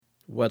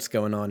What's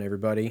going on,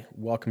 everybody?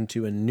 Welcome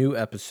to a new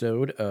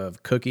episode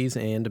of Cookies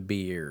and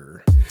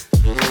Beer.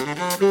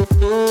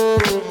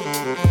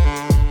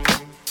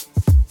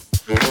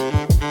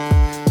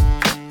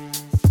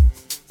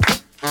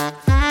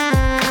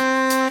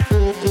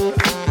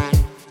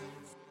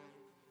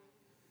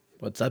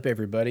 What's up,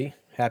 everybody?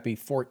 Happy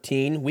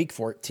week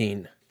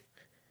 14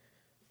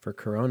 for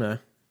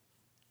Corona,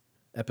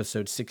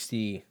 episode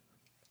 60.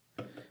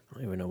 I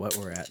don't even know what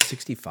we're at.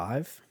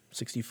 65?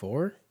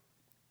 64?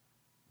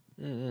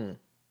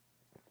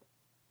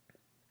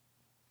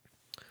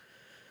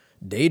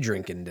 Day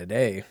drinking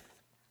today.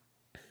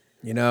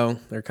 You know,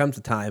 there comes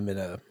a time in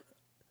an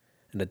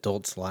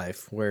adult's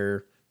life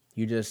where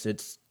you just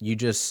think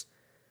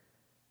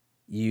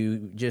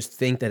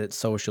that it's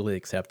socially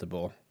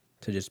acceptable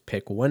to just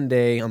pick one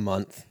day a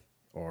month,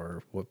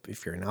 or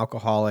if you're an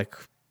alcoholic,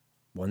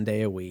 one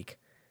day a week,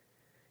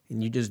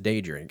 and you just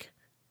day drink,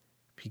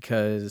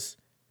 because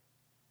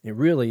it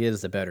really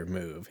is the better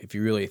move if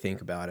you really think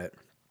about it.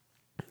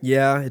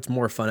 Yeah, it's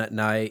more fun at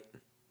night,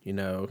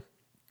 go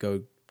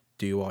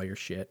do all your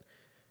shit.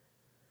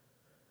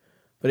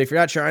 But if you're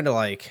not trying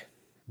to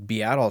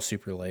be out all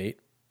super late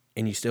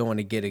and you still want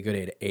to get a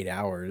good 8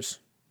 hours,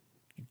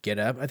 you get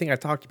up. I think I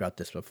talked about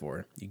this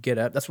before. You get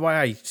up. That's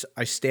why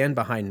I stand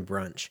behind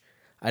brunch.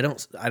 I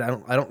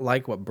don't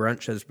like what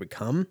brunch has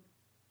become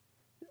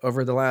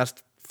over the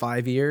last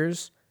 5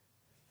 years.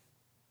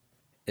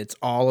 It's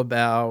all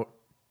about,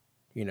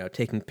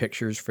 taking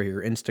pictures for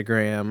your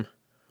Instagram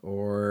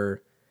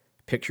or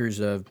pictures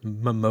of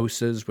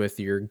mimosas with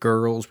your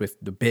girls with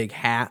the big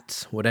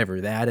hats,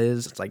 whatever that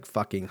is. It's like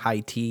fucking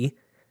high tea.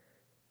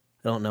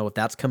 I don't know if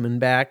that's coming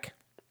back.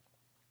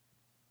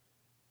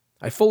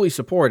 I fully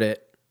support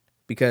it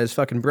because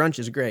fucking brunch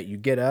is great. You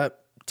get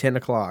up, 10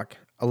 o'clock,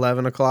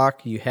 11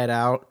 o'clock, you head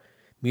out,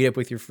 meet up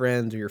with your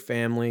friends or your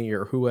family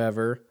or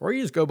whoever, or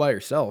you just go by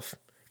yourself.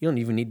 You don't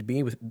even need to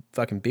be with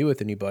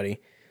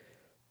anybody.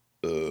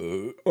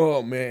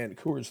 Oh man,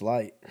 Coors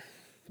Light.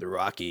 The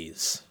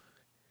Rockies.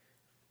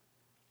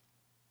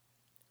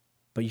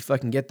 But you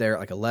fucking get there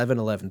at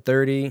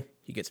 11:30.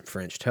 You get some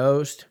French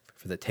toast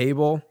for the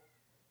table.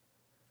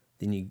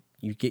 Then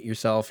you get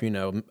yourself,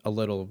 a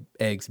little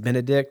eggs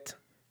Benedict.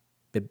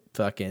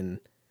 Fucking,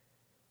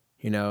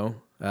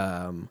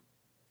 some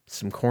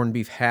corned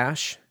beef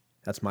hash.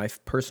 That's my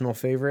personal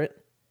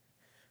favorite.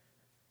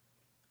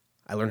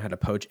 I learned how to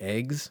poach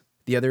eggs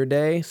the other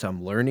day, so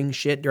I'm learning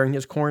shit during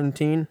this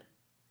quarantine.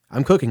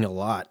 I'm cooking a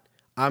lot.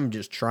 I'm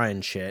just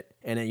trying shit.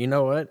 And you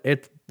know what?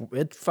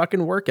 It's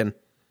fucking working.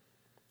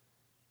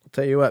 I'll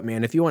tell you what,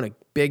 man, if you want a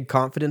big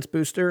confidence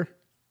booster,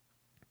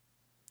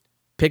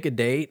 pick a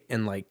date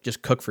and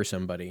just cook for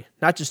somebody.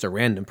 Not just a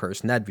random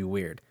person, that'd be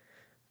weird.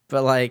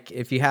 But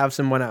if you have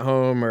someone at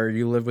home or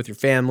you live with your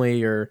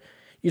family or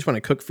you just want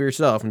to cook for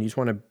yourself and you just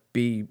want to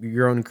be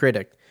your own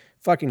critic,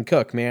 fucking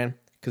cook, man.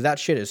 Because that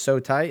shit is so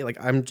tight.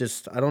 I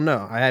don't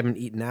know. I haven't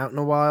eaten out in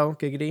a while,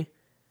 giggity.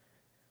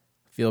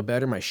 Feel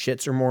better. My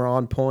shits are more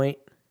on point.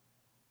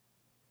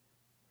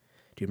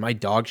 Dude, my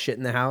dog shit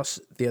in the house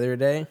the other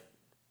day.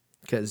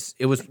 Because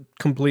it was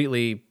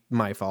completely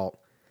my fault.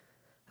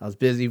 I was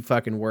busy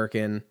fucking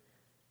working,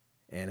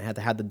 and I had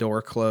to have the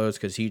door closed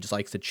because he just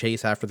likes to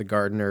chase after the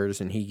gardeners,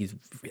 and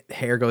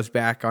hair goes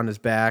back on his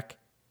back,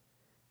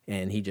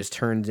 and he just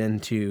turns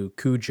into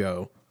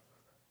Cujo.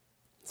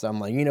 So I'm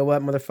like, you know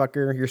what,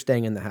 motherfucker, you're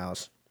staying in the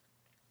house.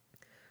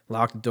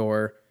 Locked the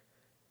door.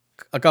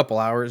 A couple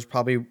hours,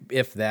 probably,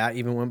 if that,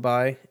 even went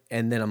by,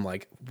 and then I'm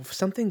like,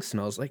 something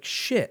smells like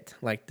shit.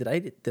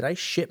 Did I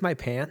shit my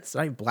pants?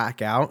 Did I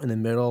black out in the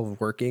middle of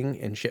working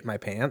and shit my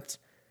pants?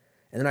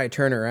 And then I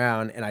turn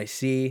around and I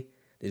see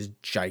this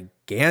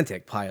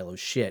gigantic pile of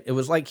shit. It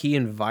was like he's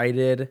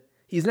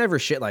never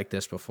shit like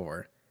this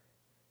before.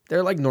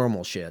 They're like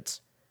normal shits.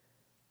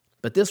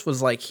 But this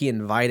was like he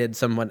invited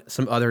some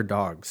other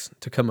dogs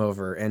to come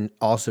over and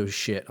also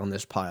shit on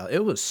this pile.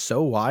 It was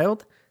so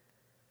wild.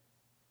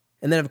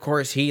 And then, of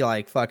course, he,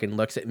 fucking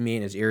looks at me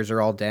and his ears are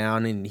all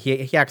down, and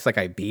he acts like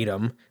I beat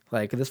him.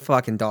 This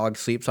fucking dog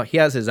sleeps. He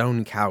has his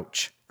own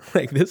couch.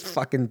 This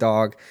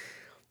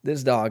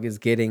dog is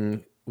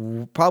getting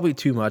probably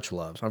too much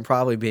love. So I'm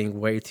probably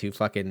being way too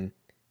fucking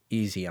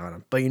easy on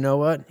him. But you know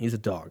what? He's a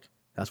dog.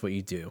 That's what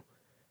you do.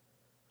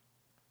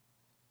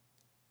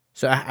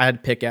 So I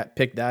had to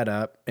pick that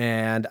up,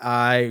 and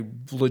I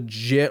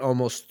legit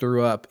almost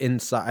threw up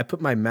inside. I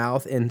put my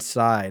mouth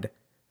inside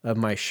of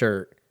my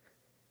shirt,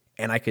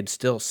 and I could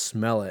still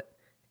smell it.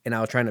 And I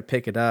was trying to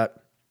pick it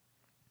up,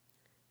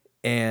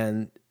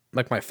 and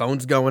my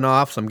phone's going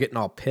off, so I'm getting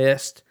all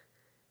pissed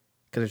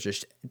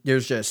because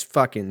there's just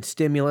fucking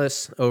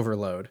stimulus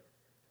overload.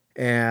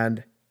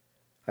 And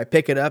I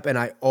pick it up, and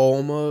I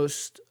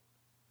almost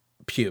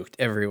puked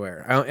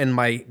everywhere.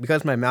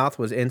 Because my mouth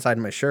was inside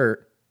my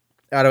shirt,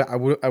 I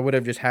would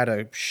have just had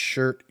a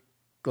shirt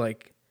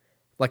like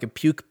a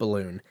puke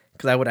balloon,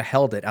 because I would have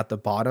held it at the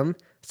bottom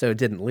so it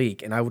didn't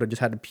leak, and I would have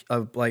just had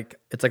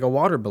it's like a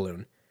water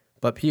balloon,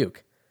 but a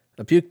puke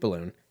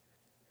balloon.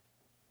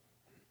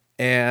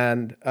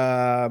 And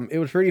it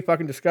was pretty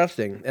fucking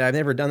disgusting. And I've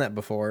never done that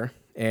before.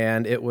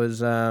 And it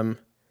was, I don't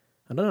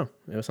know.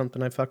 It was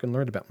something I fucking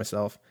learned about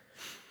myself.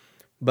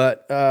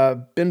 But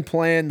been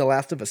playing The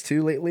Last of Us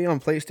 2 lately on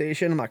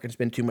PlayStation. I'm not going to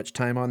spend too much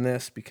time on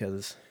this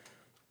because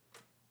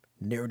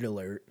nerd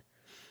alert.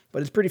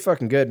 But it's pretty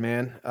fucking good,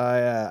 man.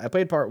 I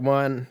played part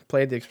 1,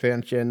 played the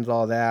expansions,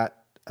 all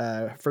that.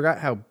 Forgot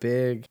how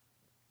big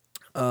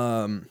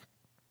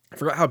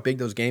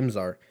those games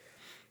are.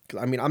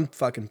 I mean, I'm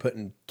fucking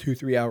putting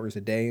 2-3 hours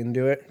a day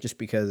into it just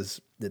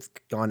because it's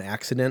on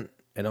accident.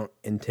 I don't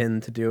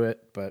intend to do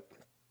it, but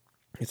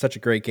it's such a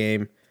great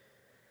game.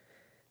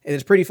 And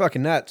it's pretty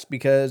fucking nuts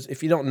because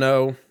if you don't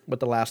know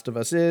what The Last of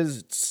Us is,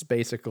 it's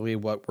basically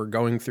what we're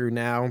going through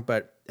now,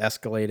 but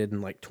escalated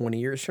in like 20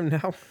 years from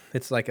now.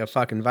 It's like a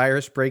fucking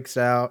virus breaks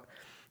out.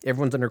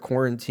 Everyone's under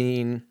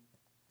quarantine.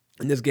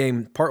 And this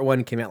game, part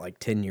 1 came out like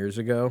 10 years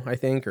ago, I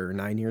think, or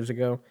 9 years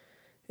ago.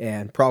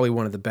 And probably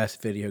one of the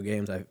best video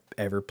games I've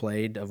ever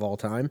played of all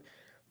time.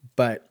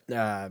 But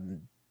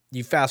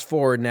you fast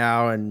forward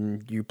now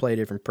and you play a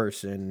different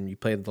person. You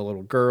play the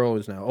little girl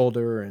who's now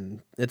older,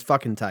 and it's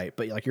fucking tight.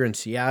 But like you're in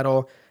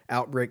Seattle,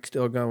 outbreak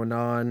still going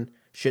on,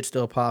 shit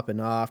still popping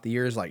off. The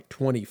year is like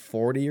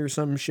 2040 or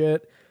some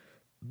shit.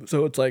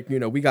 So it's like,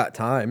 we got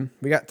time.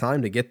 We got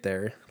time to get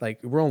there.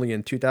 Like we're only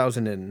in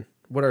 2000 and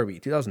what are we?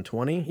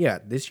 2020? Yeah,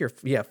 this year.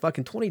 Yeah,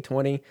 fucking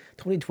 2020.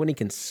 2020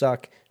 can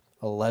suck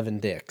 11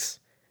 dicks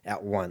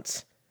at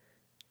once.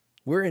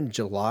 We're in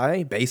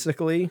July,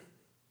 basically,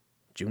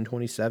 June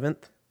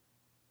 27th.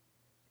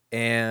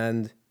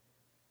 And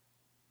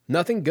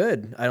nothing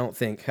good, I don't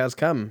think, has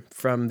come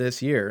from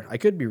this year. I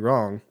could be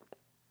wrong.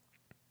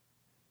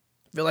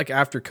 I feel like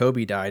after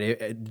Kobe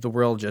died, the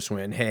world just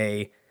went,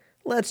 hey,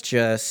 let's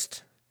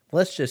just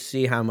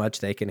see how much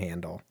they can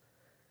handle.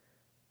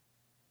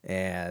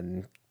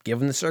 And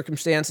given the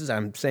circumstances,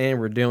 I'm saying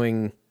we're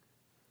doing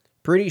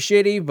pretty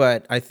shitty,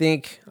 but I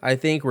think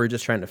we're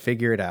just trying to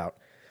figure it out.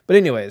 But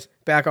anyways,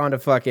 back on to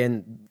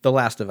fucking The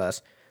Last of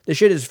Us. This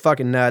shit is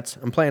fucking nuts.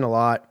 I'm playing a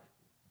lot.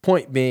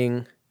 Point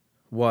being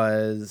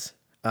was,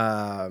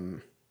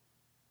 like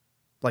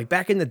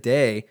back in the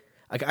day,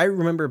 like I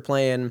remember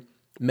playing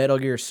Metal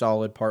Gear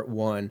Solid Part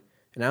 1,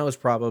 and I was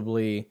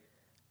probably,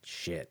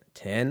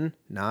 10,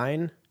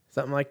 9,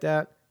 something like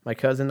that. My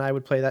cousin and I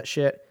would play that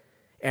shit,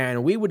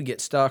 and we would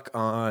get stuck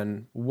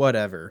on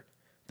whatever,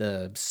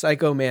 the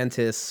Psycho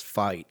Mantis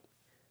fight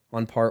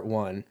on Part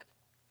 1.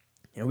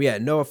 And we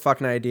had no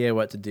fucking idea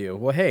what to do.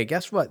 Well, hey,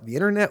 guess what? The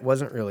internet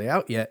wasn't really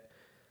out yet.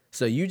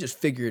 So you just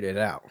figured it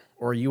out.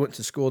 Or you went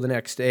to school the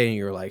next day and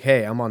you were like,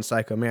 hey, I'm on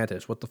Psycho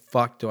Mantis. What the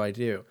fuck do I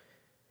do?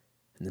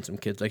 And then some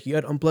kid's like, you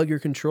got to unplug your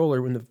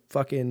controller when the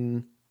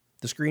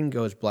screen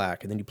goes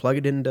black. And then you plug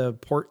it into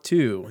port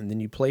 2 and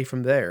then you play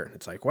from there.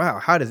 It's like, wow,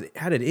 how did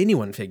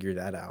anyone figure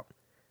that out?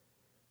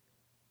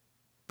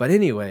 But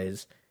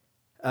anyways,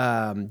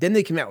 then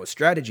they came out with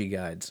strategy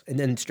guides. And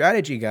then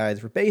strategy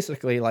guides were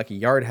basically like a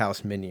Yard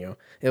House menu.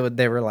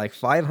 They were like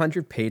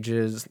 500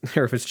 pages.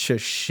 There was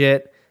just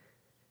shit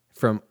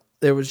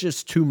there was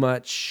just too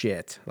much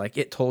shit. Like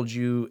it told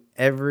you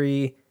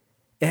it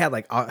had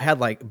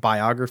like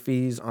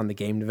biographies on the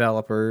game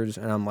developers.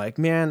 And I'm like,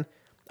 man,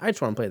 I just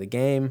want to play the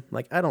game.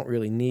 Like I don't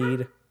really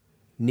need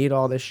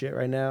all this shit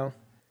right now.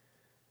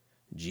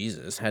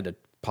 Jesus, had to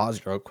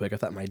pause real quick. I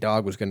thought my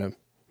dog was going to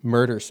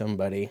murder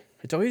somebody.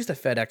 It's always the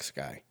FedEx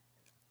guy.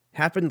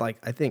 Happened I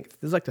think,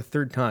 this is like the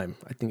 3rd time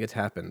I think it's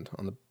happened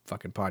on the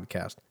fucking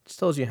podcast. It just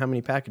tells you how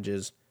many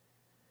packages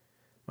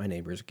my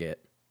neighbors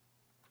get.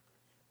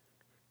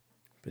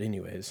 But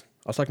anyways,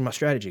 I was talking about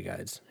strategy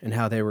guides and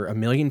how they were 1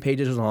 million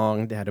pages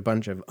long. They had a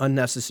bunch of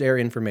unnecessary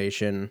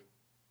information,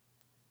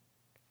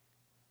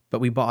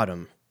 but we bought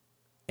them.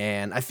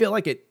 And I feel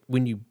like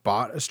when you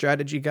bought a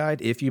strategy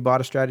guide, if you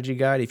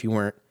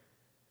weren't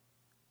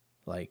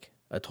like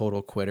a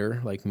total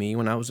quitter like me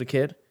when I was a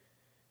kid,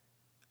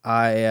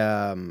 I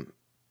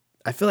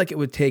feel like it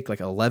would take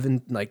like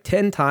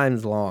 10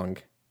 times long.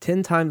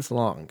 10 times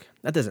long.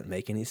 That doesn't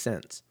make any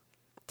sense.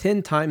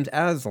 10 times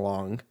as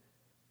long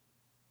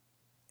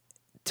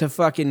to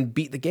fucking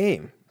beat the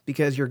game,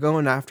 because you're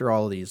going after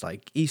all of these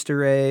like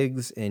Easter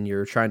eggs and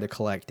you're trying to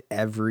collect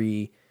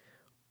every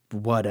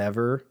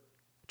whatever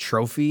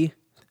trophy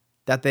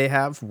that they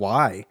have.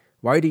 Why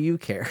do you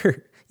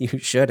care? You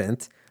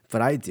shouldn't,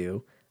 but I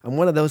do. I'm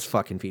one of those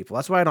fucking people.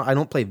 That's why I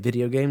don't play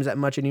video games that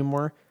much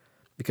anymore,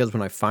 because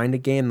when I find a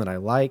game that I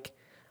like,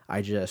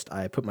 I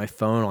put my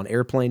phone on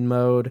airplane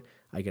mode,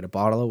 I get a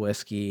bottle of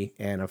whiskey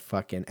and a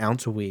fucking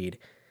ounce of weed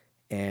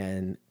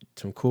and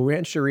some Cool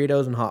Ranch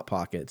Doritos and Hot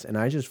Pockets, and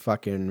I just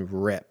fucking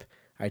rip.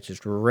 I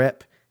just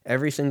rip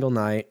every single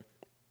night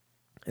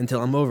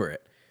until I'm over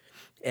it.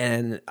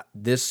 And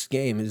this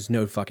game is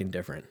no fucking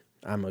different.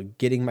 I'm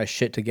getting my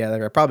shit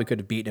together. I probably could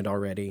have beaten it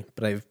already,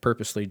 but I've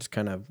purposely just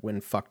kind of went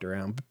and fucked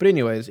around. But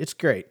anyways, it's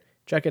great.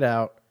 Check it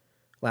out.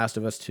 Last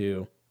of Us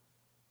 2.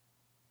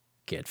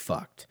 Get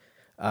fucked.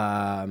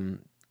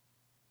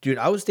 Dude,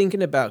 I was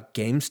thinking about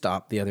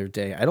GameStop the other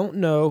day. I don't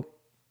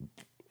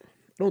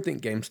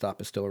think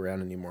GameStop is still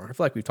around anymore. I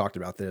feel like we've talked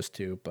about this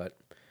too, but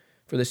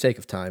for the sake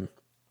of time,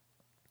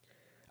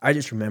 I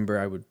just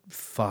remember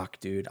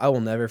dude, I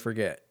will never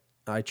forget.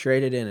 I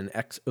traded in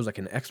it was like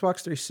an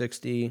Xbox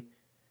 360,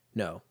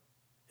 no,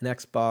 an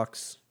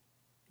Xbox,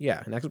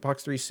 an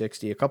Xbox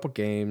 360, a couple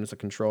games, a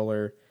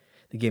controller.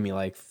 They gave me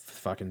like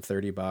fucking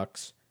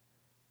 $30.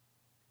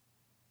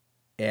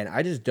 And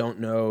I just don't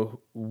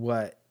know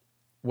what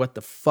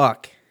the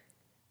fuck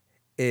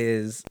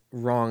is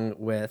wrong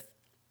with,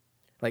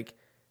 like,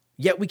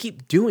 yet we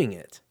keep doing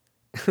it.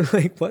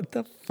 Like, what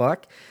the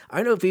fuck?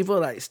 I know people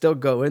that still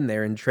go in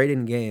there and trade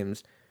in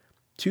games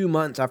 2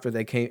 months after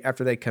they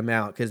come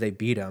out because they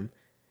beat them,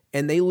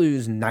 and they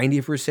lose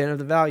 90% of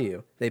the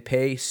value. They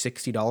pay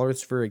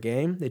 $60 for a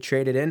game, they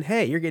trade it in.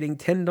 Hey, you're getting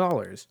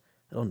 $10.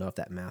 I don't know if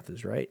that math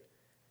is right.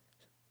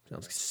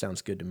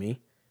 Sounds good to me.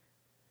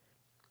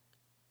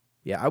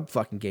 Yeah, I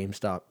fucking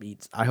GameStop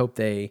eats. I hope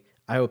they,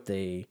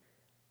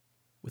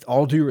 with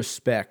all due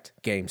respect,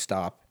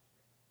 GameStop,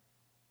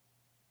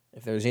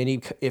 if there's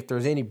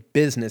any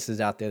businesses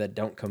out there that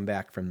don't come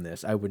back from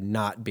this, I would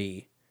not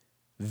be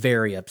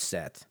very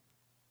upset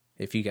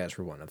if you guys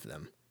were one of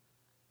them.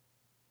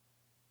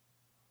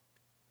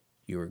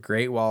 You were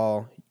great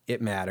while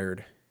it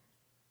mattered,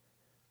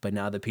 but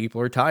now the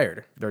people are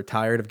tired. They're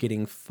tired of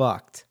getting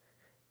fucked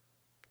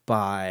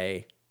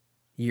by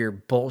your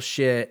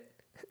bullshit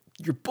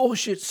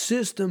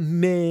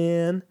system,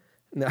 man.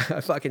 Now,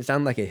 I fucking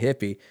sound like a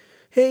hippie.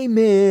 Hey,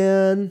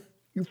 man,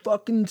 the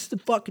fucking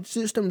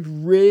system's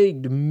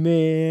rigged,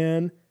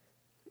 man.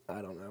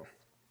 I don't know.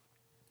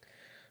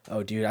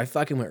 Oh, dude, I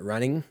fucking went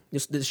running.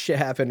 This shit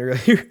happened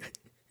earlier.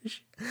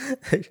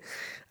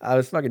 I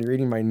was fucking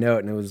reading my note,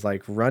 and it was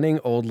like running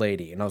old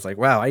lady. And I was like,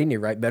 wow, I need to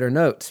write better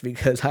notes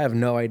because I have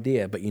no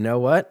idea. But you know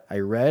what? I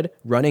read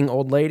running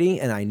old lady,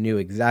 and I knew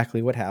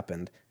exactly what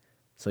happened.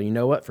 So you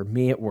know what? For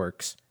me, it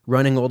works.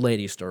 Running old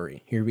lady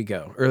story. Here we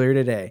go. Earlier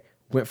today,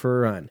 went for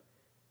a run.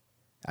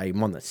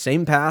 I'm on the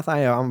same path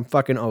I'm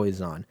fucking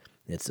always on.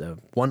 It's a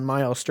 1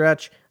 mile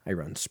stretch. I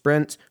run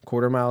sprints,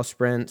 quarter-mile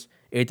sprints,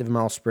 eighth of a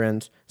mile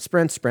sprints,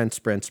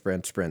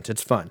 sprint.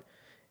 It's fun.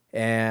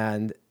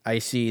 And I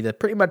see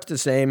pretty much the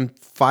same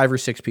 5 or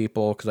 6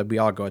 people because we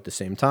all go at the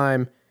same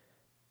time.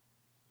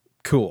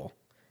 Cool.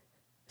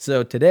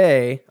 So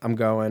today I'm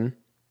going,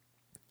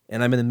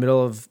 and I'm in the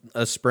middle of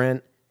a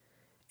sprint,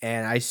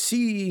 and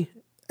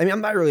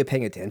I'm not really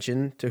paying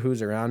attention to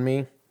who's around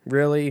me,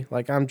 really.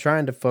 Like, I'm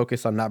trying to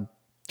focus on not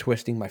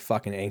twisting my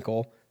fucking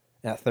ankle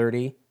at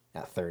 30.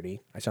 At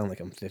 30. I sound like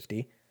I'm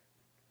 50.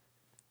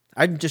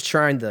 I'm just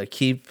trying to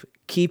keep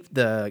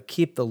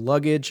the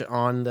luggage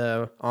on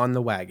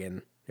the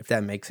wagon, if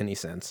that makes any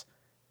sense.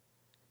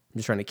 I'm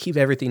just trying to keep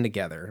everything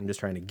together. I'm just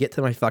trying to get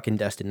to my fucking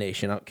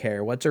destination. I don't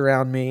care what's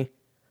around me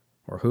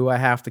or who I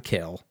have to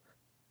kill.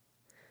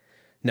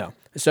 No.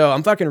 So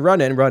I'm fucking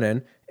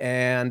running,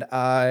 and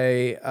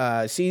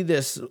I see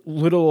this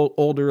little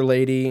older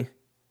lady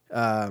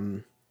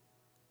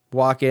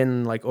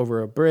walking like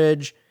over a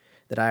bridge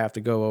that I have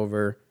to go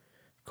over.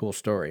 Cool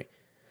story.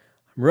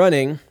 I'm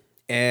running,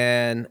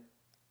 and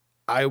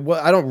I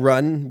don't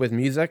run with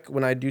music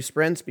when I do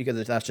sprints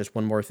because that's just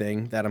one more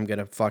thing that I'm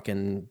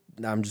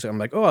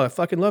like, oh, I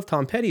fucking love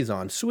Tom Petty's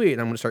on. Sweet.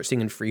 And I'm going to start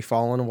singing Free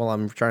Fallin' while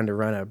I'm trying to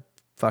run a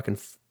fucking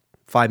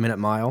 5-minute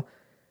mile.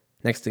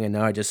 Next thing I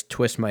know, I just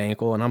twist my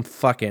ankle and I'm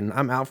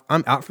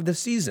out for the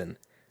season.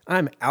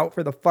 I'm out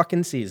for the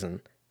fucking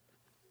season.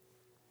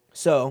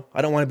 So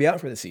I don't want to be out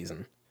for the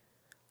season.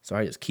 So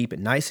I just keep it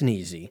nice and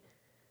easy.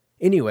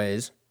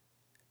 Anyways,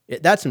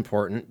 that's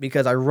important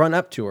because I run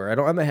up to her. I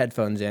don't have my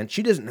headphones in.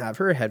 She doesn't have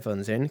her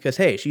headphones in because,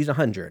 hey, she's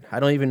 100. I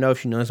don't even know if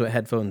she knows what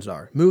headphones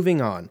are.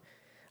 Moving on.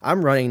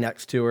 I'm running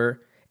next to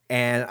her,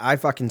 and I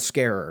fucking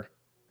scare her,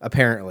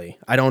 apparently.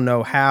 I don't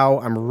know how.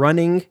 I'm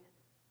running.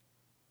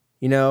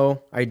 You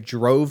know, I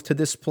drove to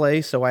this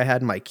place, so I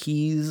had my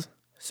keys,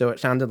 so it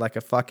sounded like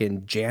a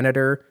fucking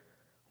janitor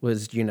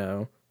was,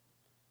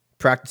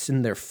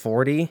 practicing their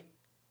 40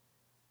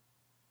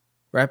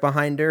 right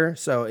behind her.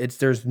 So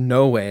there's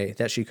no way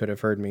that she could have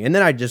heard me. And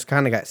then I just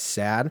kind of got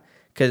sad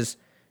because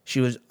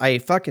I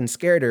fucking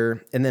scared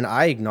her, and then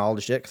I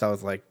acknowledged it because I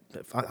was like,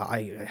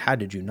 how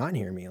did you not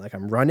hear me? Like,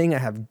 I'm running, I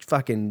have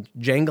fucking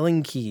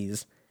jangling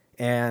keys,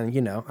 and,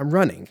 I'm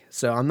running.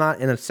 So I'm not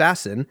an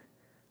assassin.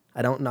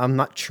 I'm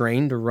not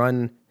trained to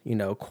run,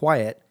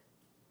 quiet.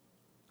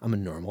 I'm a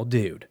normal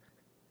dude.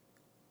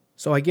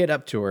 So I get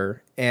up to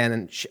her,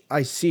 and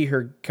I see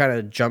her kind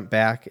of jump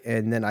back,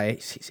 and then I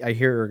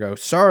hear her go,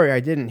 sorry, I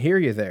didn't hear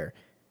you there.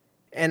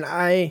 And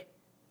I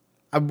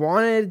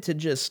wanted to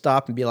just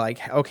stop and be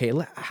like, okay,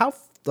 how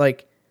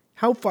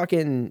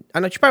fucking, I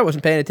know she probably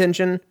wasn't paying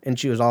attention, and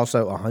she was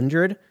also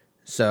 100.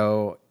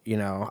 So,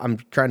 I'm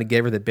trying to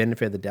give her the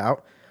benefit of the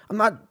doubt. I'm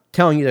not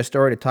telling you the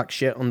story to talk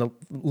shit on the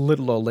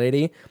little old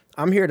lady.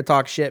 I'm here to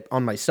talk shit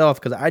on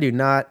myself because I do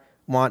not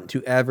want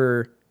to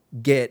ever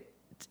get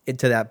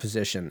into that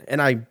position.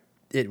 And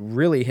it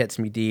really hits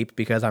me deep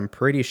because I'm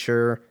pretty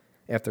sure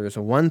if there's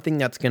one thing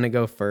that's going to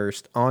go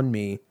first on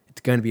me,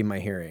 it's going to be my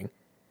hearing.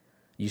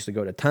 I used to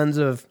go to tons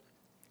of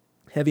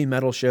heavy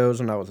metal shows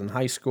when I was in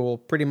high school,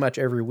 pretty much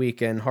every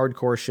weekend,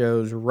 hardcore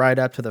shows right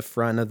up to the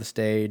front of the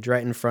stage,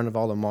 right in front of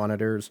all the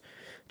monitors,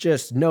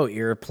 just no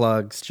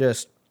earplugs,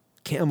 just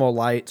Camel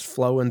lights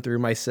flowing through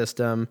my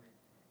system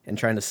and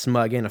trying to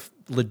smug in a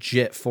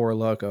legit Four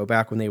Loko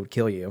back when they would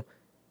kill you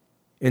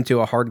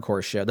into a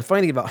hardcore show. The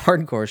funny thing about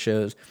hardcore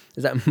shows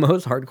is that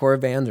most hardcore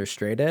bands are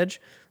straight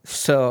edge.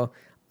 So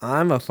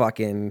I'm a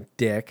fucking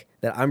dick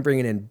that I'm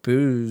bringing in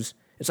booze.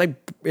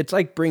 It's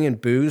like bringing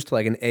booze to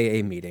like an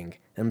AA meeting.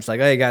 I'm just like,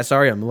 hey guys,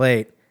 sorry I'm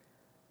late.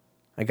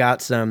 I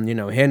got some,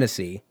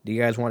 Hennessy. Do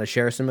you guys want to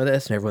share some of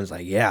this? And everyone's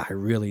like, yeah, I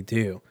really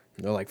do.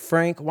 And they're like,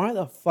 Frank, why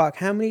the fuck?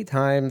 How many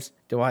times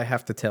do I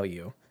have to tell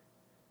you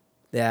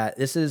that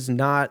this is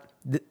not,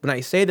 when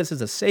I say this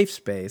is a safe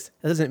space,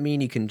 that doesn't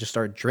mean you can just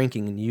start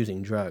drinking and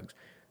using drugs.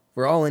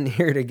 We're all in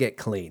here to get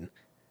clean.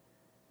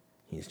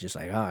 He's just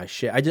like, ah,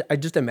 shit. I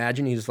just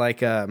imagine he's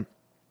like, I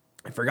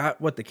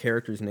forgot what the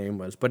character's name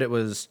was, but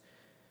was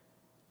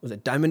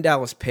it Diamond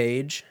Dallas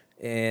Page?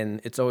 And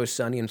It's Always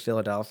Sunny in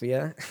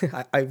Philadelphia.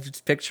 I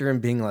just picture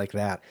him being like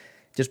that,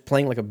 just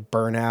playing like a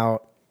burnout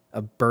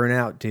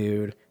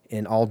dude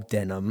in all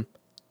denim.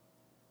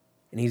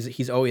 And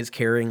he's always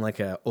carrying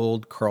like a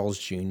old Carl's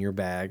Jr.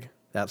 bag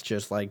that's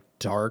just like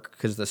dark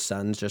because the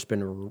sun's just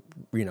been,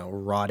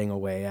 rotting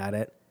away at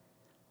it.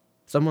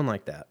 Someone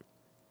like that.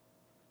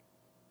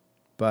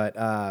 But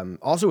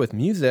also with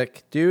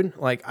music, dude,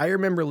 like I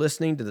remember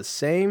listening to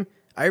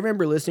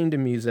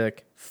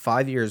music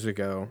 5 years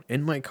ago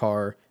in my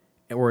car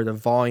where the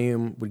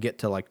volume would get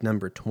to like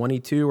number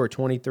 22 or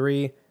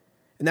 23,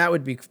 and that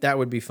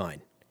would be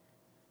fine.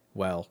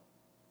 Well,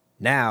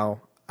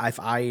 now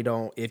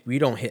if we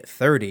don't hit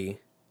 30,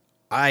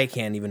 I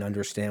can't even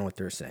understand what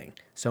they're saying.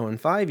 So in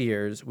 5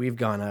 years, we've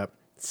gone up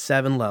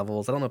 7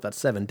 levels. I don't know if that's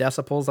 7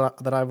 decibels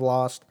that I've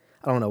lost.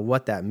 I don't know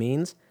what that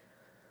means.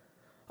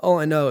 All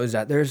I know is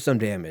that there's some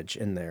damage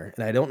in there,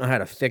 and I don't know how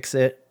to fix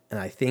it, and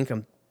I think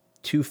I'm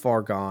too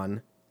far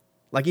gone.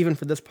 Like even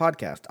for this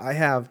podcast, I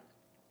have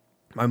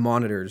my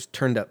monitors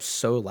turned up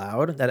so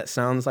loud that it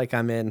sounds like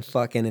I'm in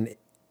fucking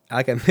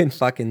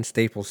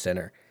Staples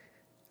Center.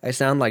 I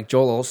sound like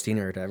Joel Osteen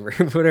or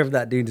whatever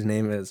that dude's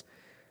name is.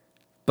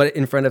 But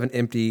in front of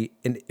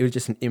it was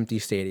just an empty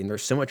stadium.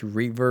 There's so much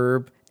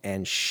reverb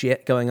and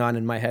shit going on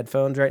in my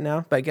headphones right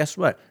now. But guess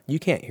what? You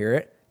can't hear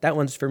it. That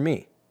one's for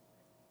me.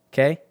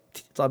 Okay?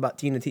 It's all about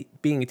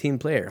being a team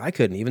player. I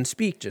couldn't even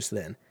speak just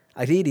then.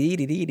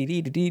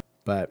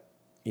 But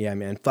yeah,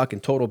 man,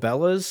 fucking Total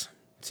Bellas,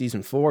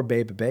 season 4,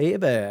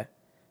 baby.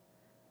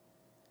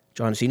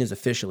 John Cena's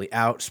officially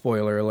out.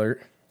 Spoiler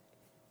alert.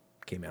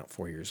 Came out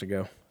 4 years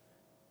ago.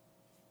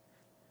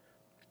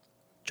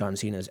 John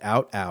Cena's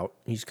out.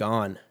 He's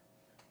gone.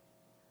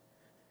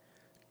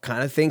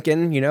 Kind of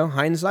thinking,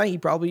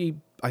 hindsight,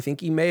 I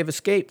think he may have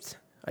escaped.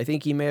 I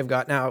think he may have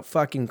gotten out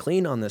fucking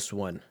clean on this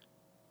one.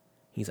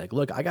 He's like,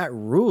 look, I got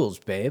rules,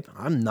 babe.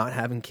 I'm not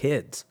having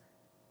kids.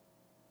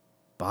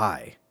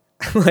 Bye.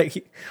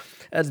 Like,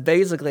 that's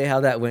basically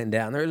how that went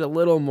down. There's a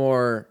little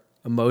more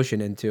emotion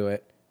into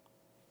it.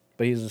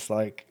 But he's just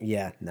like,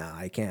 yeah, nah,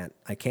 I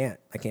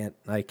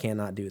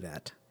cannot do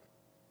that.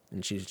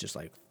 And she's just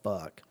like,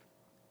 fuck.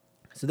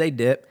 So they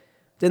dip.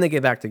 Then they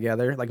get back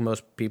together, like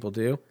most people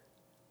do.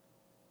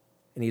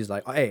 And he's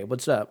like, hey,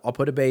 what's up? I'll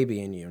put a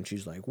baby in you. And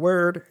she's like,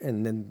 word.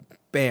 And then,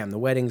 bam, the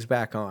wedding's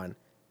back on.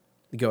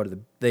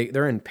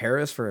 They're in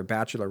Paris for a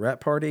bachelorette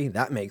party.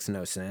 That makes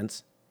no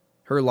sense.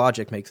 Her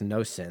logic makes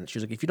no sense.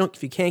 She's like,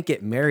 if you can't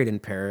get married in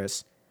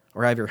Paris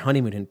or have your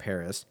honeymoon in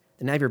Paris,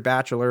 then have your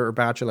bachelor or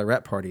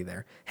bachelorette party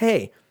there.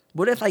 Hey,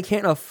 what if I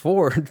can't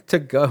afford to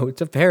go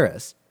to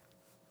Paris?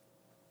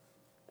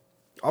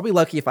 I'll be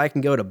lucky if I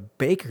can go to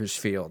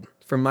Bakersfield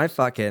for my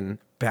fucking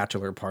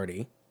bachelor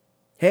party.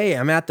 Hey,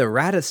 I'm at the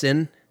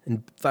Radisson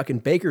in fucking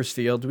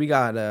Bakersfield. We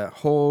got a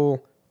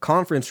whole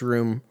conference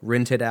room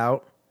rented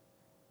out.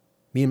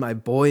 Me and my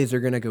boys are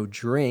going to go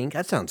drink.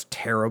 That sounds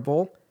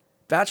terrible.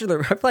 I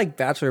feel like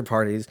bachelor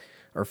parties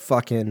are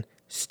fucking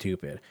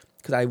stupid.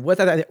 Because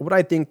what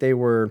I think they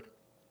were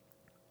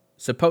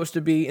supposed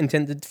to be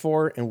intended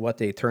for and what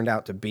they turned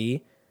out to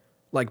be,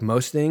 like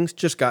most things,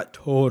 just got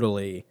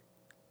totally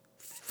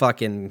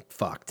fucking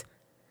fucked.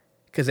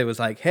 Because it was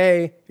like,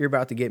 hey, you're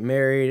about to get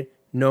married.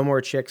 No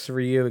more chicks for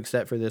you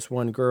except for this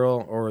one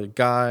girl or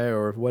guy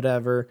or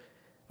whatever.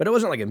 But it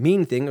wasn't like a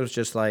mean thing. It was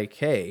just like,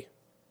 hey,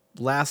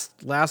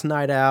 last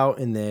night out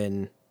and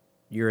then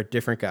you're a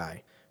different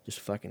guy. Just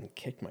fucking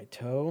kicked my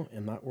toe.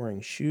 I'm not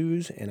wearing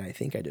shoes and I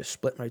think I just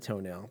split my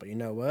toenail. But you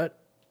know what?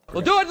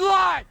 We'll do it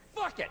live!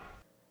 Fuck it!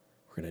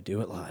 We're going to do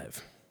it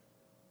live.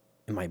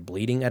 Am I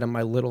bleeding out of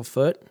my little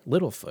foot?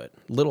 Little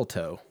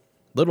toe.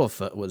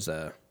 Littlefoot was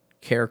a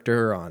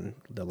character on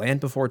The Land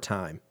Before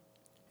Time.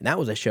 And that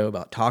was a show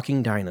about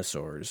talking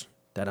dinosaurs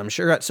that I'm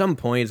sure at some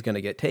point is going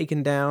to get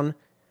taken down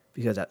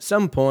because at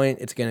some point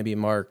it's going to be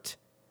marked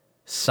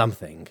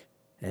something.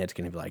 And it's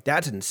going to be like,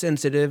 that's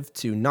insensitive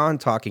to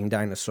non-talking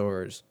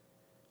dinosaurs.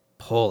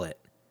 Pull it.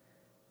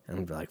 And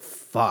I'm going to be like,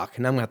 fuck.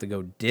 And I'm going to have to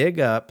go dig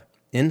up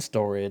in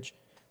storage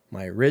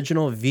my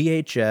original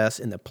VHS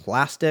in the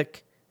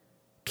plastic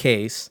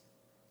case,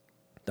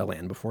 The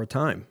Land Before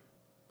Time.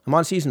 I'm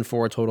on season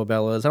 4 of Total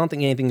Bellas. I don't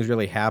think anything's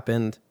really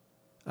happened.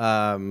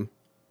 I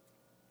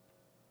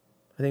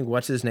think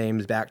what's his name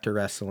is back to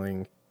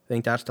wrestling. I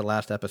think that's the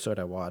last episode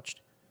I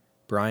watched.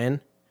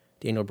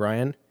 Daniel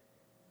Bryan,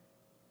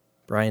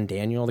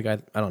 Daniel, the guy,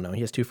 I don't know.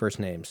 He has 2 first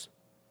names.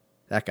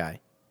 That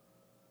guy.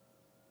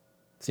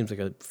 Seems like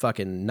a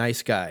fucking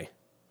nice guy.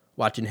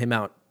 Watching him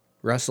out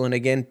wrestling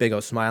again, big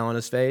old smile on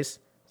his face.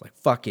 Like,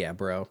 fuck yeah,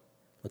 bro.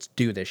 Let's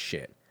do this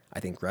shit. I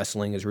think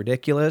wrestling is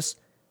ridiculous.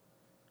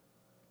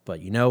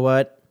 But you know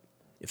what?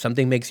 If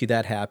something makes you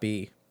that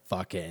happy,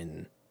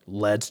 fucking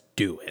let's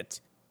do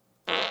it.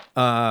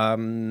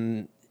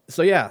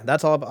 So yeah,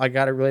 that's all I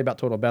got really about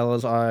Total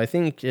Bellas. I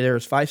think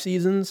there's 5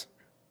 seasons.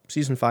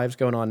 Season 5's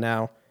going on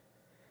now.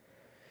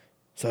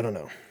 So I don't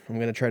know. I'm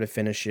going to try to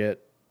finish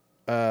it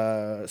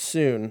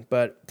soon.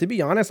 But to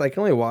be honest, I can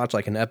only watch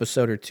like an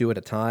episode or 2 at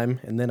a time.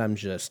 And then I'm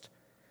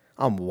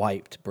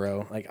wiped,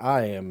 bro. Like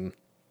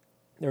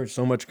there's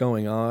so much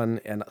going on.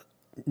 And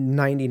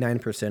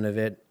 99% of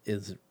it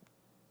is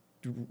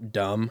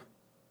dumb.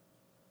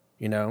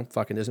 You know,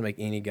 fucking doesn't make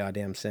any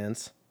goddamn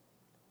sense.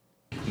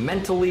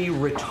 Mentally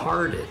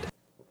retarded.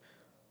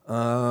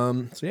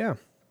 So yeah.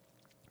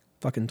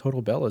 Fucking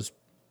Total Bellas,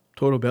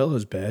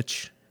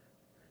 bitch.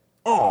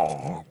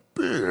 Oh,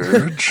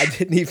 bitch. I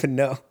didn't even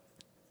know.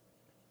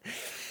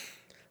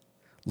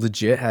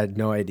 Legit had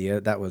no idea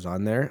that was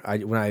on there.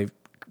 When I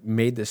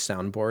made this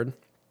soundboard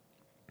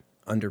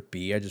under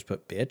B, I just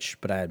put bitch,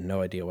 but I had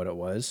no idea what it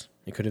was.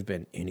 It could have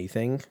been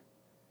anything.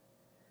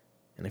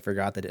 And I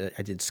forgot that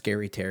I did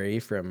Scary Terry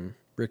from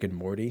Rick and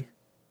Morty.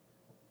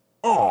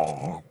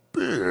 Oh,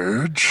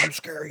 bitch. I'm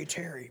Scary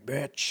Terry,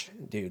 bitch.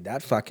 Dude,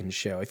 that fucking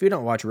show. If you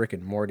don't watch Rick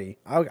and Morty,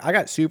 I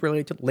got super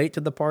late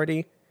to the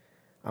party.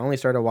 I only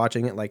started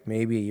watching it like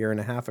maybe a year and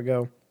a half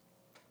ago.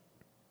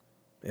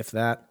 If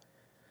that.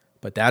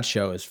 But that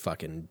show is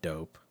fucking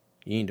dope.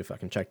 You need to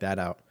fucking check that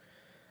out.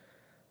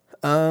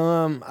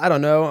 I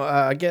don't know.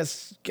 I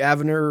guess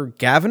Governor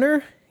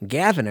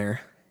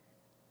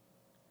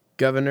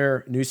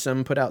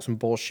Newsom put out some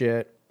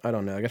bullshit. I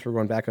don't know. I guess we're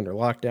going back under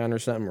lockdown or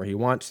something, or he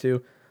wants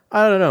to.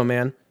 I don't know,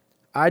 man.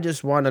 I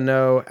just want to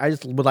know. I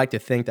just would like to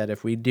think that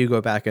if we do go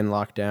back in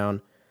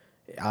lockdown,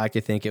 I like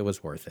to think it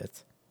was worth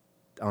it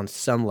on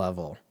some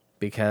level.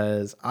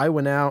 Because I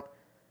went out,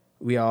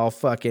 we all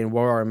fucking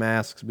wore our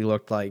masks. We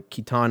looked like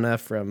Kitana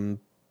from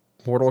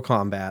Mortal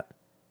Kombat.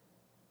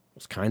 It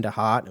was kind of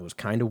hot. It was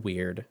kind of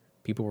weird.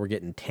 People were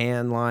getting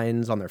tan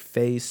lines on their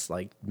face,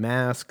 like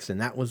masks, and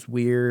that was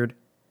weird.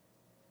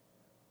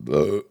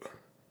 But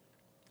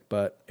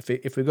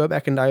if we go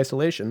back into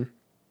isolation,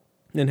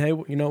 then hey,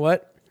 you know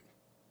what?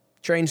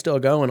 Train's still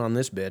going on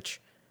this bitch.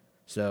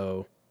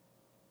 So,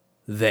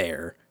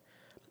 there.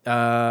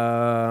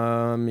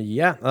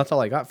 Yeah, that's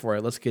all I got for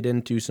it. Let's get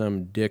into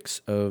some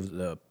dicks of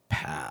the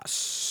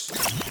past.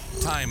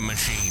 Time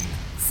machine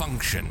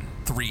function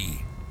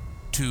 3,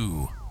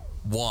 2,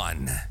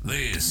 1.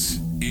 This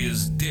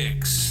is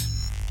Dicks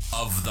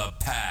of the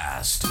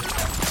Past.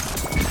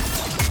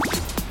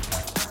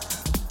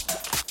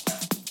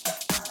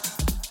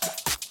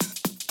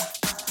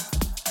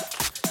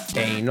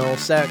 Anal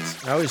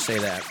sex. I always say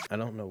that. I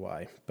don't know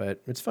why,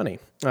 but it's funny.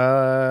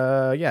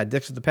 Yeah,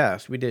 Dicks of the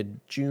Past. We did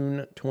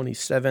June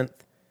 27th,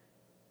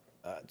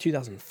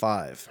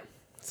 2005.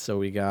 So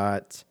we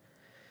got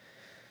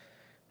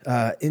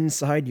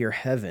Inside Your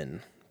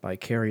Heaven by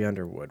Carrie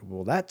Underwood.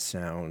 Well, that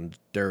sounds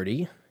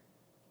dirty.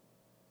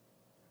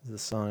 Is the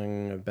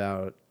song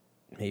about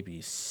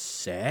maybe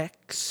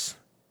sex?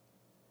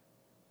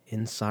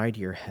 Inside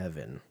Your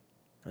Heaven.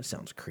 That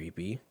sounds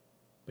creepy.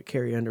 But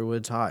Carrie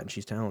Underwood's hot and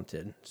she's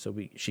talented, so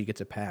she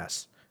gets a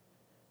pass.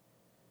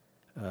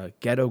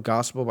 Ghetto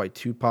Gospel by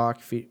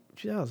Tupac,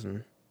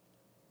 2000.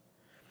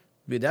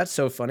 Dude, that's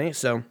so funny.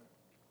 So,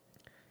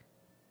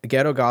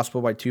 Ghetto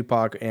Gospel by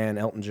Tupac and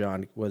Elton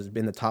John was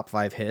in the top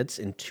 5 hits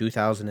in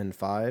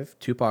 2005.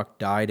 Tupac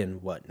died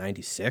in,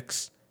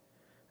 96?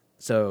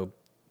 So,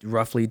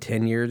 roughly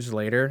 10 years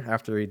later,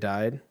 after he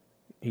died,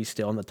 he's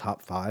still in the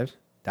top 5.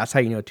 That's how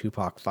you know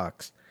Tupac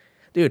fucks.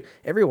 Dude,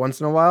 every once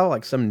in a while,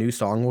 like, some new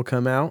song will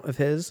come out of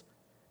his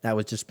that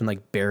was just been,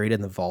 like, buried in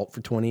the vault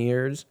for 20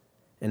 years,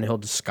 and he'll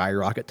just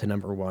skyrocket to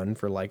number 1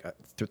 for, like,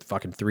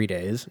 fucking 3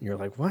 days. And you're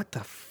like, what the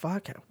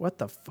fuck?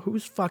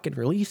 Who's fucking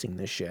releasing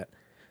this shit?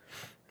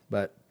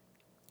 But,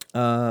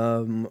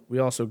 we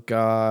also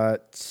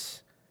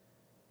got,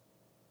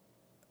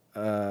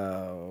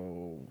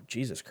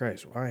 Jesus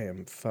Christ, I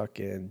am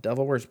fucking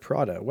Devil Wears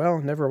Prada. Well,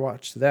 never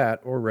watched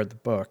that or read the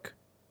book.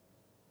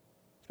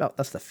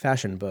 That's the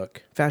fashion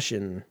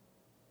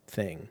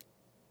thing.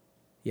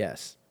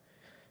 Yes.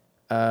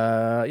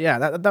 Yeah,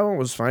 that one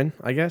was fine,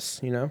 I guess,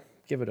 you know.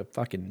 Give it a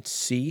fucking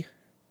C.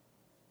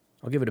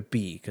 I'll give it a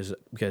B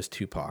because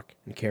Tupac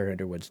and Carrie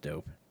Underwood's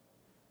dope.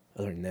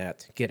 Other than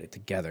that, get it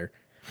together.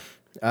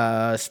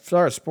 As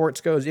far as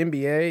sports goes,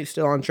 NBA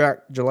still on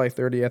track July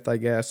 30th, I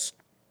guess.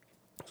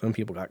 Some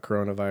people got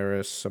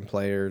coronavirus, some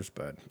players,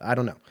 but I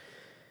don't know.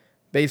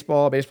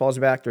 Baseball's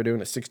back. They're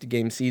doing a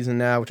 60-game season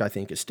now, which I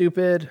think is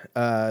stupid.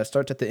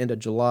 Starts at the end of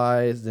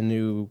July. Is the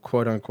new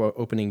quote-unquote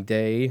opening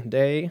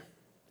day.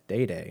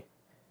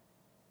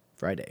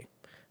 Friday.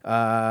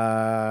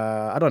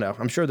 I don't know.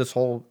 I'm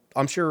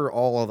sure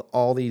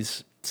all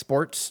these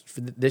sports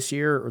for this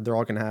year, they're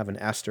all going to have an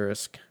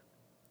asterisk.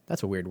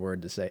 That's a weird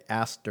word to say.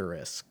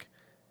 Asterisk.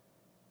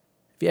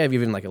 If you have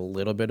even like a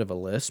little bit of a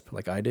lisp,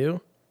 like I do,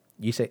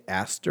 you say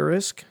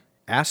asterisk.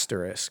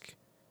 Asterisk.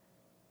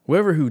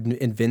 Whoever who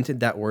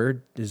invented that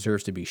word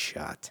deserves to be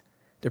shot.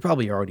 They're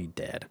probably already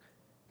dead.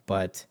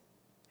 But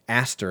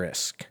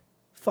asterisk.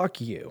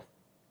 Fuck you.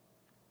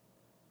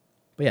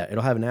 But yeah,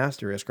 it'll have an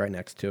asterisk right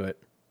next to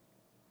it.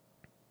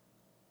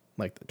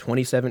 Like the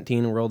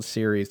 2017 World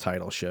Series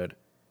title should.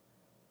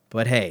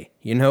 But hey,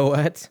 you know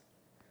what?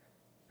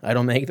 I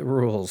don't make the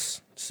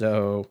rules.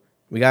 So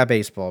we got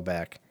baseball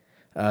back.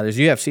 There's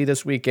UFC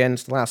this weekend.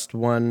 It's the last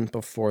one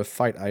before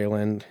Fight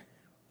Island,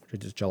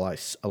 which is July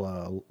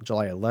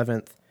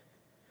 11th.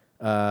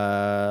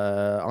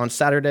 On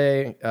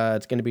Saturday,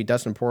 it's going to be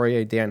Dustin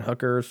Poirier, Dan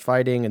Hooker's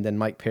fighting, and then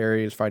Mike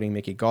Perry is fighting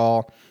Mickey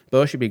Gall.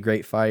 Both should be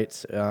great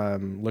fights.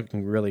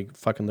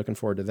 Looking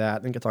forward to that.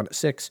 I think it's on at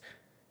 6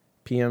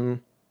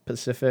 p.m.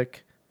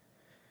 Pacific.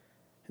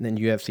 And then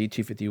UFC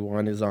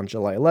 251 is on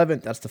July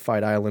 11th. That's the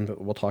Fight Island,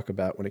 but we'll talk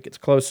about when it gets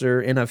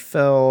closer.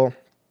 NFL,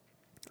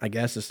 I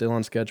guess, is still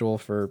on schedule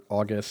for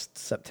August,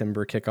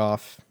 September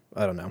kickoff.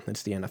 I don't know.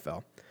 It's the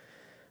NFL.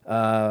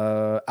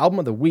 Album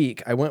of the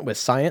week, I went with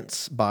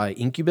Science by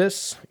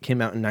Incubus. It came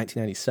out in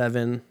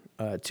 1997.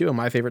 Two of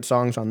my favorite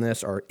songs on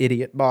this are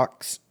Idiot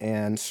Box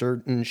and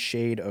Certain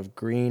Shade of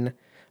Green.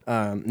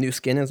 New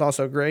Skin is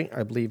also great.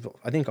 I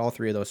think all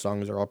three of those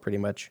songs are all pretty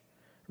much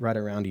right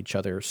around each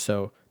other,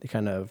 so they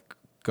kind of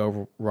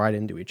go right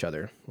into each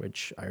other,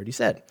 which I already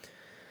said.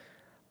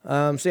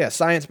 So yeah,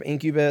 Science by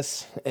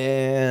Incubus,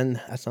 and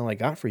that's all I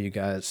got for you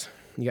guys.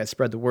 You guys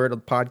spread the word of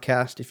the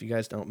podcast if you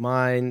guys don't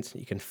mind.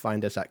 You can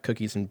find us at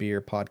Cookies and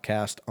Beer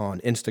Podcast on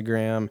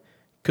Instagram,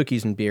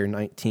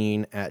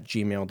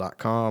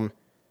 cookiesandbeer19@gmail.com.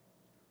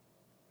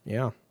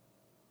 Yeah.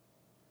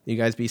 You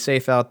guys be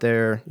safe out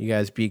there. You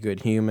guys be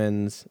good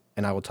humans,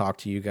 and I will talk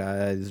to you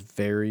guys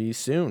very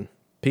soon.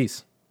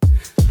 Peace.